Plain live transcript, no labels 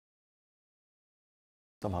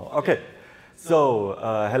Somehow. Okay, so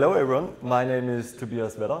hello everyone, my name is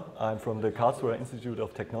Tobias. I'm from the KSRI Institute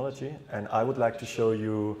of Technology, and I would like to show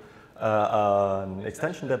you an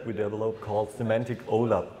extension that we developed called Semantic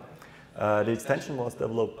OLAP. The extension was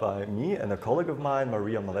developed by me and a colleague of mine,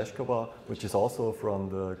 Maria Maleshkova, which is also from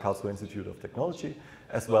the KSRI Institute of Technology,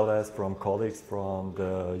 as well as from colleagues from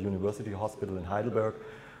the University Hospital in Heidelberg,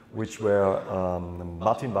 which were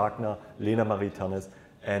Martin Wagner, Lena Marie Tannes,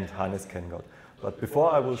 and Hannes Kengott. But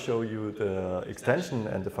before I will show you the extension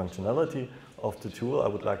and the functionality of the tool, I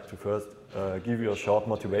would like to first give you a short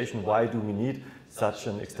motivation. Why do we need such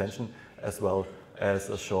an extension, as well as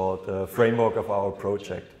a short framework of our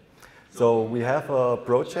project? So we have a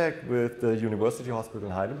project with the University Hospital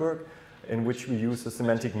in Heidelberg in which we use a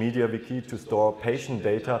Semantic MediaWiki to store patient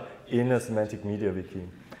data in a Semantic MediaWiki.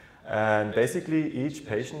 And basically each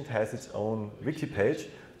patient has its own wiki page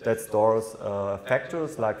that stores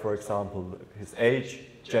factors like, for example, his age,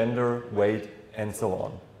 gender, weight, and so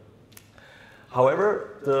on.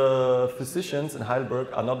 However, the physicians in Heidelberg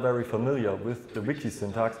are not very familiar with the wiki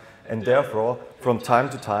syntax, and therefore, from time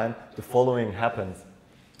to time, the following happens.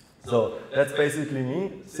 So that's basically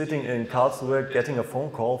me sitting in Karlsruhe getting a phone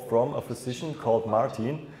call from a physician called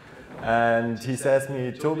Martin, and he says to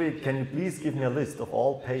me, Toby, can you please give me a list of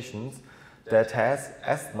all patients that has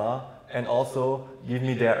asthma and also give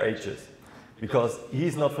me their ages, because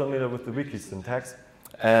he's not familiar with the wiki syntax.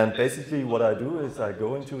 And basically what I do is I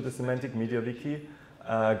go into the Semantic MediaWiki,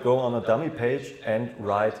 go on a dummy page and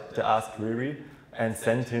write the ask query and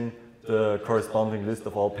send him the corresponding list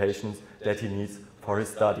of all patients that he needs for his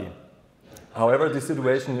study. However, the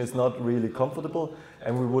situation is not really comfortable,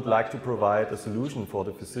 and we would like to provide a solution for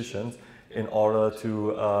the physicians in order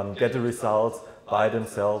to get the results by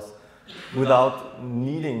themselves without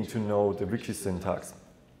needing to know the wiki syntax.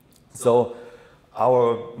 So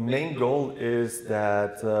our main goal is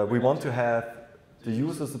that we want to have the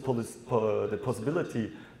users the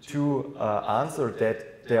possibility to answer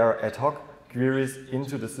their ad hoc queries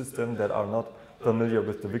into the system that are not familiar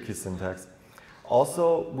with the wiki syntax.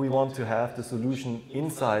 Also, we want to have the solution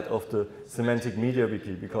inside of the Semantic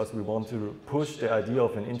MediaWiki, because we want to push the idea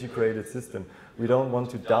of an integrated system. We don't want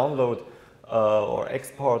to download or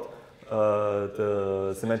export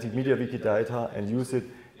the Semantic MediaWiki data and use it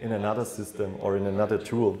in another system or in another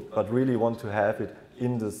tool, but really want to have it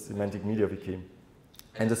in the Semantic MediaWiki.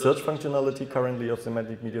 And the search functionality currently of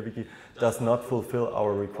Semantic MediaWiki does not fulfill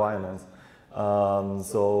our requirements.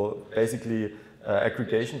 So basically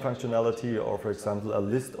aggregation functionality, or for example a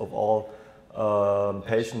list of all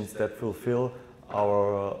patients that fulfill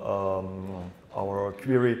our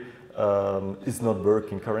query is not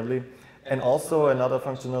working currently. And also another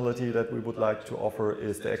functionality that we would like to offer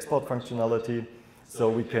is the export functionality, so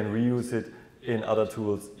we can reuse it in other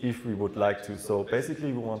tools if we would like to. So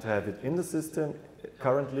basically we want to have it in the system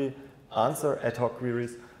currently, answer ad hoc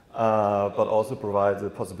queries, but also provide the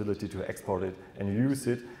possibility to export it and use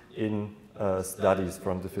it in studies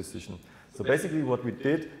from the physician. So basically what we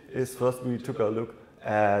did is first we took a look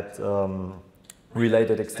at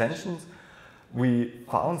related extensions. We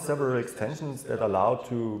found several extensions that allow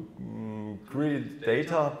to create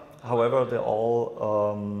data. However, they all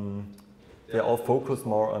focus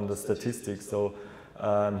more on the statistics. So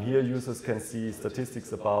here users can see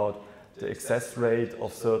statistics about the access rate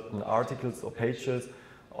of certain articles or pages,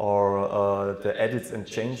 or the edits and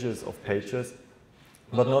changes of pages,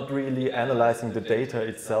 but not really analyzing the data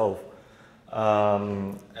itself.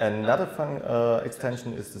 Another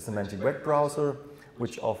extension is the Semantic Web Browser,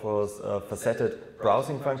 which offers faceted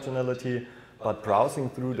browsing functionality, but browsing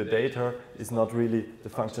through the data is not really the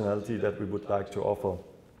functionality that we would like to offer.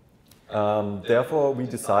 Therefore, we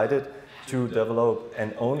decided to develop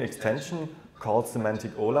an own extension called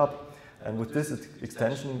Semantic OLAP, and with this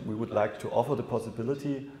extension we would like to offer the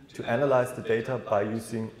possibility to analyze the data by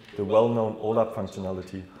using the well-known OLAP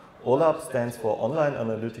functionality. OLAP stands for Online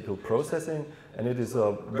Analytical Processing, and it is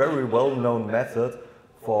a very well-known method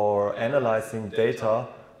for analyzing data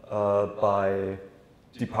by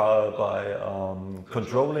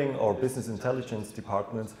controlling or business intelligence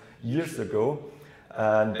departments years ago.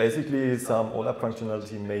 And basically some OLAP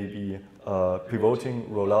functionality may be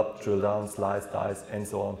pivoting, roll up, drill down, slice, dice, and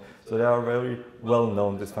so on. So they are very well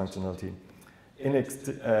known, this functionality. In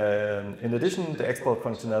addition, the export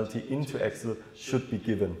functionality into Excel should be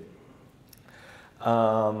given.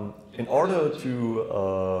 In order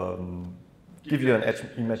to give you an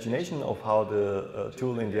imagination of how the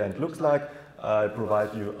tool in the end looks like, I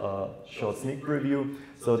provide you a short sneak preview.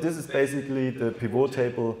 So this is basically the pivot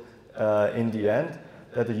table in the end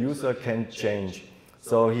that the user can change.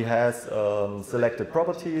 So he has selected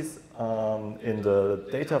properties in the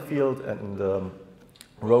data field and in the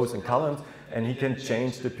rows and columns, and he can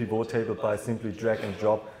change the pivot table by simply drag and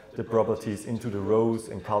drop the properties into the rows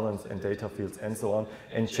and columns and data fields and so on,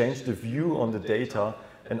 and change the view on the data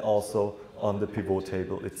and also on the pivot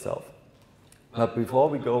table itself. But before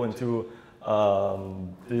we go into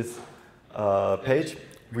this page,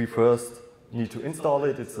 we first need to install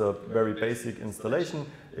it. It's a very basic installation.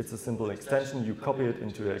 It's a simple extension. You copy it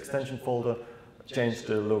into your extension folder, change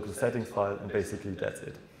the local settings file, and basically that's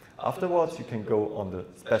it. Afterwards, you can go on the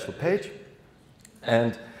special page,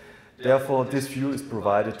 and therefore this view is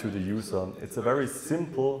provided to the user. It's a very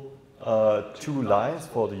simple 2 lines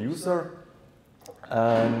for the user,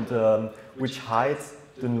 and which hides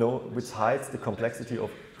the complexity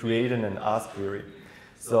of creating an ask query.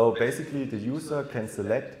 So basically the user can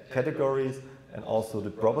select categories and also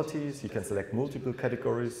the properties. He can select multiple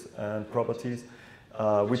categories and properties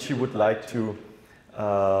which he would like to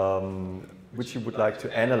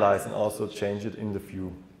analyze and also change it in the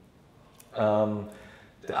view.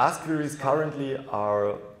 The ask queries currently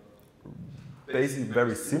are basically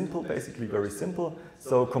very simple.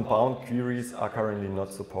 So compound queries are currently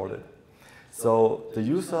not supported. So the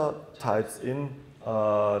user types in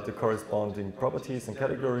the corresponding properties and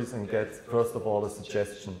categories and gets first of all a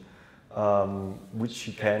suggestion which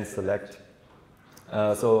he can select.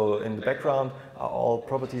 So in the background are all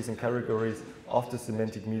properties and categories of the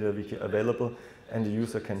Semantic MediaWiki available, and the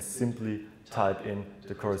user can simply type in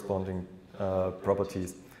the corresponding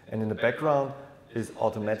properties. And in the background is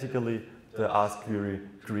automatically the ask query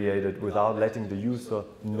created without letting the user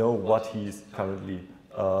know what he is currently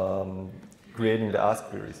creating the ask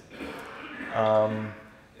queries.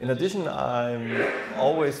 In addition, I'm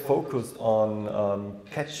always focused on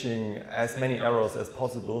catching as many errors as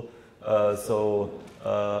possible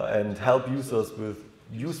and help users with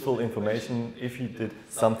useful information if he did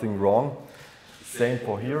something wrong. Same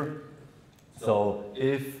for here. So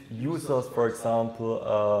if users, for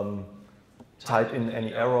example, type in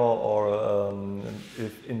any error or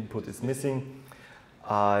if input is missing,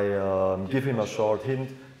 I give him a short hint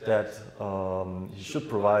that he should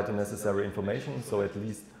provide the necessary information, so at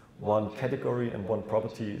least one category and one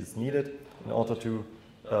property is needed in order to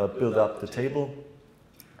build up the table,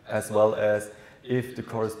 as well as if the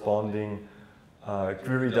corresponding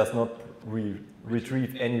query does not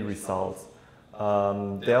retrieve any results.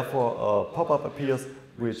 Therefore, a pop-up appears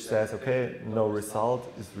which says, okay, no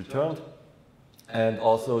result is returned, and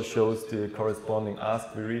also shows the corresponding ask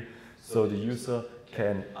query, so the user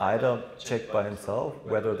can either check by himself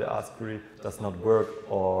whether the ask query does not work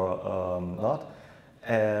or not,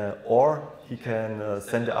 or he can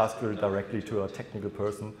send the ask query directly to a technical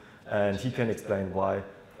person, and he can explain why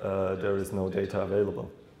there is no data available.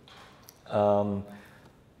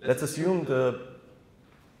 Let's assume the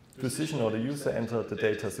physician or the user entered the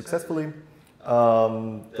data successfully.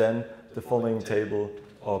 Then the following table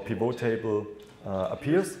or pivot table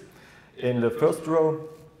appears. In the first row,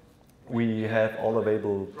 we have all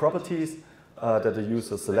available properties that the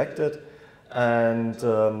user selected, and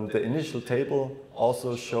the initial table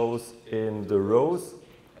also shows in the rows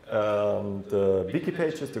the wiki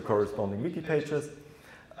pages, the corresponding wiki pages,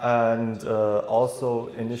 and also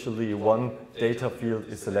initially one data field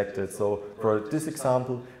is selected. So for this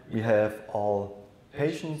example, we have all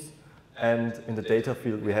patients, and in the data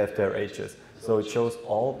field we have their ages. So it shows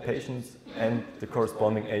all patients and the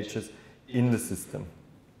corresponding ages in the system.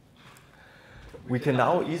 We can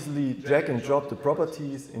now easily drag and drop the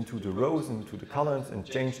properties into the rows, into the columns, and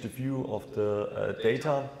change the view of the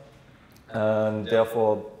data, and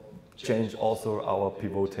therefore change also our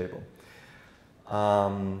pivot table.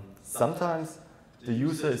 Sometimes the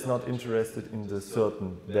user is not interested in the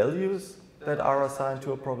certain values that are assigned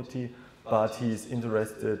to a property, but he is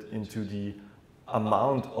interested into the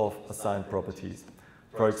amount of assigned properties.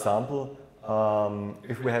 For example,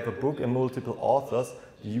 if we have a book and multiple authors,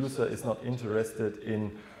 the user is not interested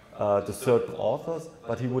in the certain authors,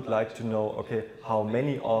 but he would like to know, okay, how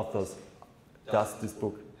many authors does this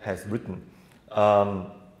book has written.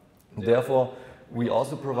 Therefore, we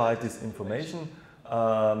also provide this information.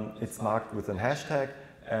 It's marked with a hashtag,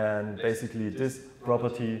 and basically this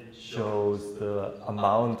property shows the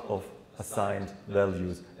amount of assigned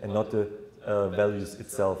values and not the values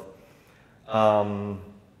itself.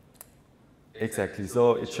 Exactly,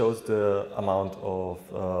 so it shows the amount of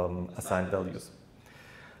assigned values.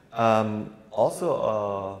 Also,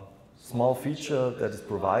 a small feature that is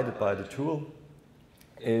provided by the tool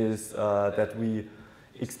is that we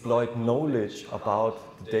exploit knowledge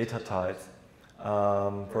about the data types.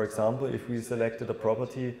 For example, if we selected a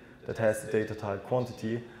property that has the data type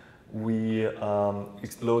quantity, we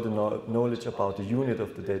explore the knowledge about the unit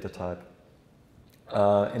of the data type.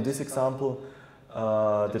 In this example,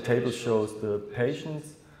 the table shows the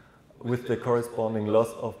patients with the corresponding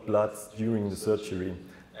loss of blood during the surgery.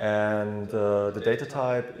 And the data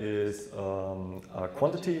type is a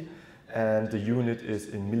quantity, and the unit is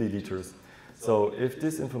in milliliters. So if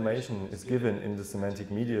this information is given in the Semantic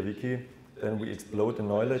MediaWiki, then we explode the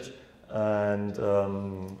knowledge and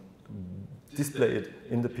display it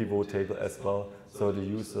in the pivot table as well, so the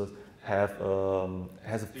users has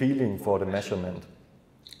a feeling for the measurement.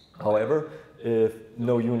 However, if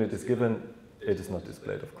no unit is given, it is not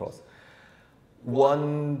displayed, of course.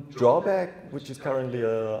 One drawback, which is currently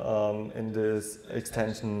in this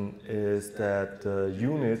extension, is that the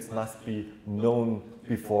units must be known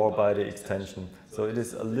before by the extension. So it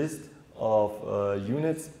is a list of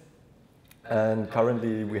units, and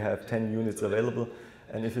currently we have 10 units available,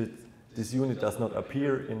 and if this unit does not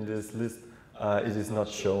appear in this list, it is not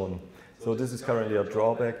shown. So this is currently a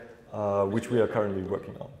drawback, which we are currently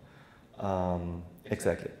working on.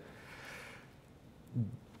 Exactly.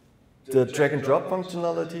 The drag and drop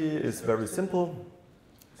functionality is very simple.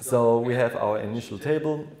 So we have our initial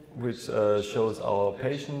table, which shows our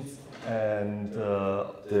patients and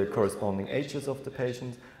the corresponding ages of the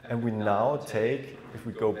patients. And we now take, if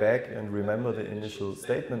we go back and remember the initial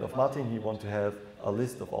statement of Martin, he wants to have a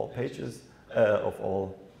list of all pages, of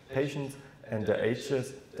all patients and their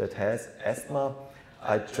ages that has asthma.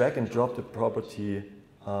 I drag and drop the property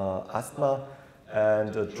asthma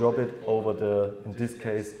and drop it over the, in this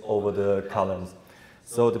case, over the columns.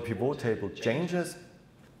 So the pivot table changes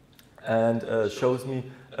and shows me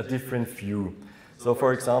a different view. So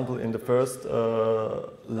for example, in the first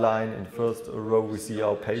line, in the first row, we see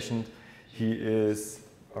our patient. He is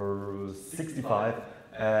 65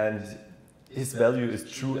 and his value is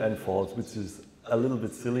true and false, which is a little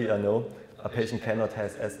bit silly, I know. A patient cannot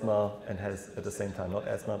have asthma and has at the same time not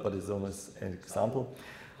asthma, but it's almost an example.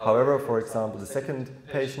 However, for example, the second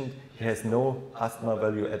patient, he has no asthma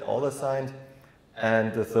value at all assigned,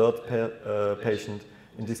 and the third patient,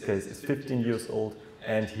 in this case, is 15 years old,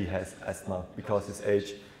 and he has asthma because his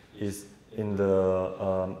age is in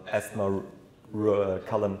the asthma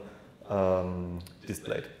column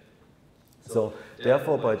displayed. So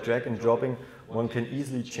therefore, by drag and dropping, one can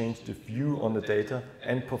easily change the view on the data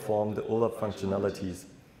and perform the OLAP functionalities.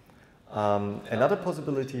 Another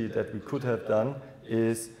possibility that we could have done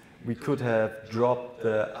is we could have dropped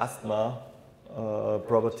the asthma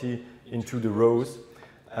property into the rows.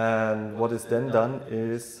 And what is then done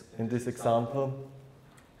is, in this example,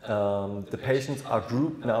 the patients are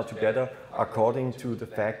grouped now together according to the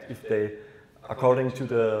fact if they, according to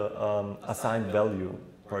the assigned value.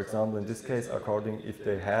 For example, in this case, according if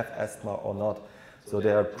they have asthma or not. So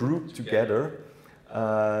they are grouped together,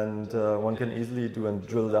 and one can easily do a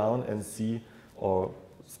drill down and see, or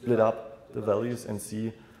split up the values and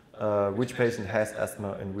see which patient has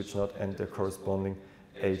asthma and which not, and the corresponding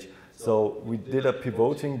age. So we did a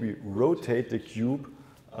pivoting, we rotate the cube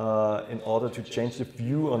in order to change the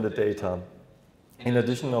view on the data. In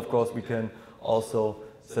addition, of course, we can also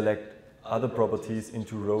select other properties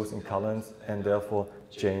into rows and columns and therefore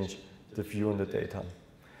change the view on the data.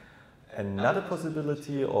 Another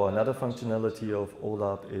possibility or another functionality of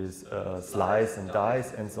OLAP is slice and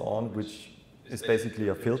dice and so on, which is basically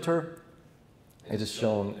a filter. It is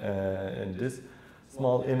shown in this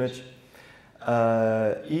small image.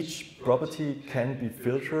 Each property can be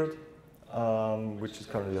filtered, which is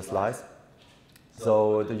currently a slice.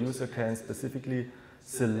 So the user can specifically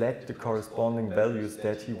select the corresponding values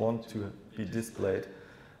that he wants to be displayed.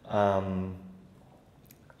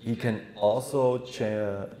 He can also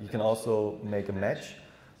make a match.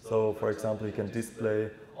 So, for example, he can display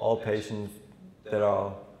all patients that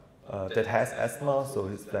are that has asthma, so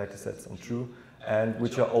his flag is set on true, and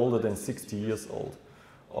which are older than 60 years old.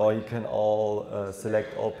 Or he can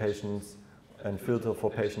select all patients and filter for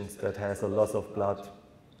patients that has a loss of blood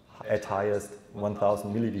at highest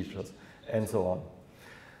 1,000 milliliters, and so on.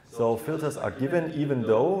 So filters are given, even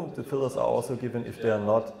though the filters are also given if they are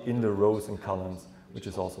not in the rows and columns, which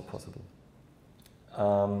is also possible.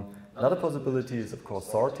 Another possibility is, of course,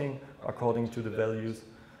 sorting according to the values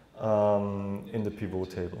in the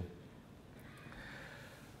pivot table.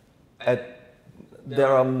 There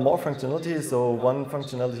are more functionalities, so one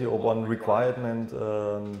functionality or one requirement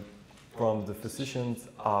from the physicians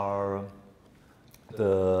are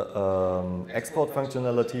the export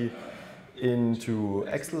functionality into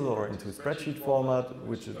Excel or into spreadsheet format,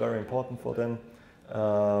 which is very important for them.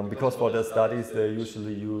 Because for their studies they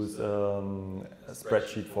usually use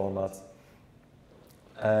spreadsheet formats.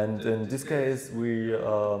 And in this case, we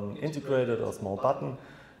integrated a small button,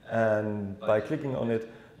 and by clicking on it,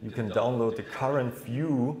 you can download the current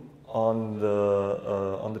view on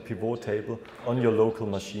the pivot table on your local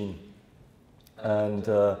machine, and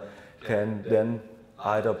can then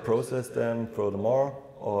either process them furthermore,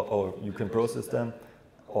 or you can process them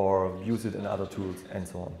or use it in other tools and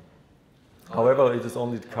so on. However, it is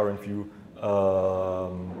only the current view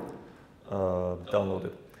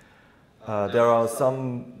downloaded. There are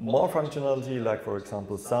some more functionality, like for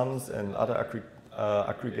example sums and other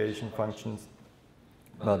aggregation functions,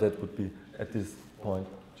 but that would be at this point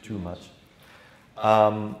too much.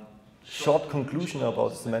 Short conclusion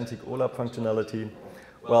about Semantic OLAP functionality.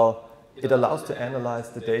 Well, it allows to analyze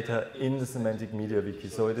the data in the Semantic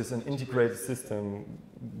MediaWiki. So it is an integrated system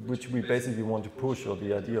which we basically want to push, or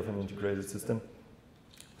the idea of an integrated system.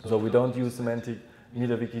 So we don't use Semantic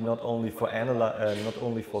MediaWiki not only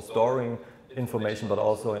for storing information, but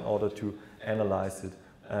also in order to analyze it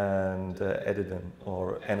and edit them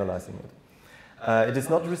or analyzing it. It is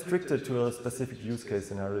not restricted to a specific use case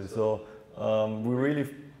scenario. So we really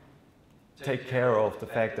take care of the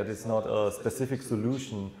fact that it's not a specific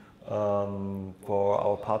solution for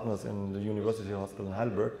our partners in the University Hospital in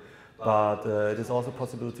Heidelberg, but it is also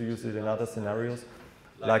possible to use it in other scenarios,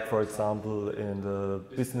 like for example in the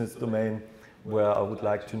business domain, where I would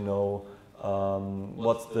like to know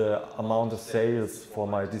what's the amount of sales for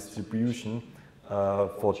my distribution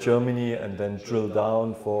for Germany, and then drill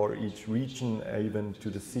down for each region, even to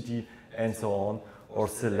the city and so on, or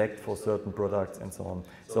select for certain products and so on.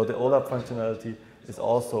 So the OLAP functionality is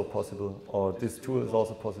also possible, or this tool is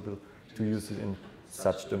also possible to use it in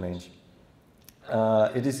such domains.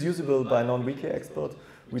 It is usable by non-wiki experts.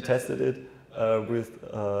 We tested it with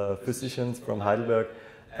physicians from Heidelberg,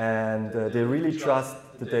 and they really trust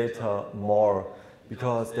the data more,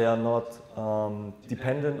 because they are not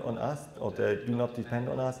dependent on us, or they do not depend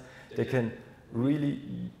on us. They can really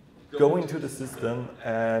go into the system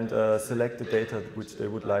and select the data which they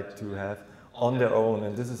would like to have on their own,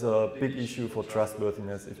 and this is a big issue for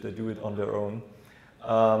trustworthiness if they do it on their own.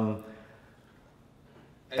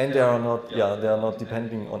 And they are not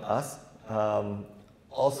depending on us.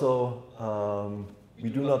 We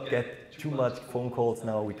do not get too much phone calls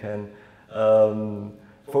now. We can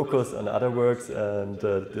focus on other works, and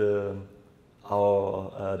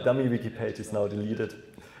our dummy wiki page is now deleted.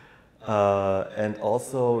 And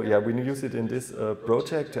also, we use it in this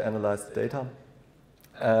project to analyze the data.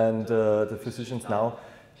 And the physicians now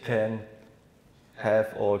can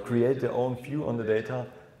have or create their own view on the data,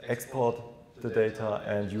 export the data,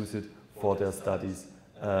 and use it for their studies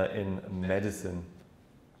in medicine.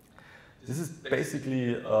 This is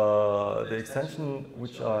basically the extension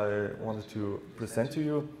which I wanted to present to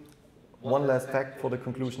you. One last fact for the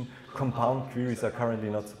conclusion: compound queries are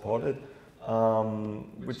currently not supported,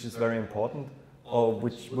 which is very important, or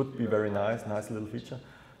which would be very nice little feature.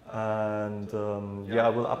 And I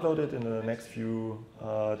will upload it in the next few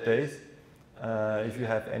days. If you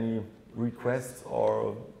have any requests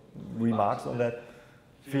or remarks on that,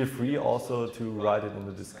 feel free also to write it in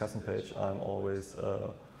the discussion page. I'm always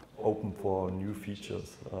open for new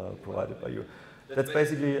features provided by you. That's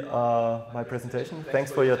basically my presentation.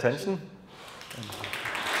 Thanks for your attention.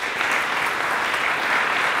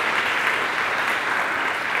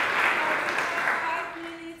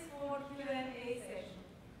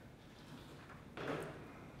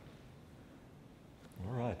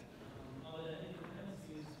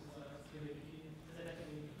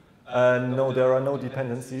 No, there are no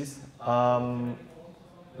dependencies. No.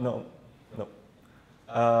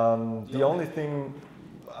 The only thing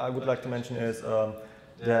I would like to mention is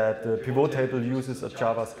that the pivot table uses a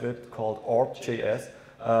JavaScript called org.js,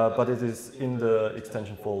 but it is in the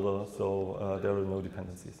extension folder, so there are no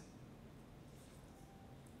dependencies.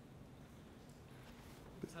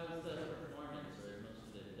 How is the performance, or most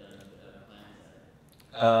of it done client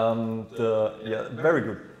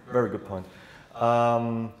side? Very good point.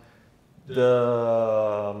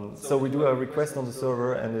 So we do a request on the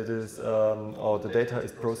server, and it is, or the data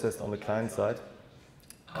is processed on the client side.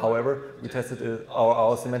 However, we tested it,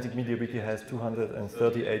 our Semantic MediaWiki has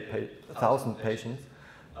 238,000 patients,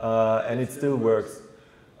 and it still works.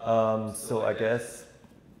 So I guess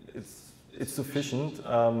it's sufficient.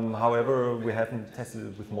 However, we haven't tested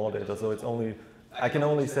it with more data, so it's only, I can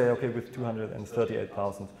only say, okay, with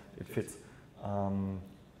 238,000 it fits. And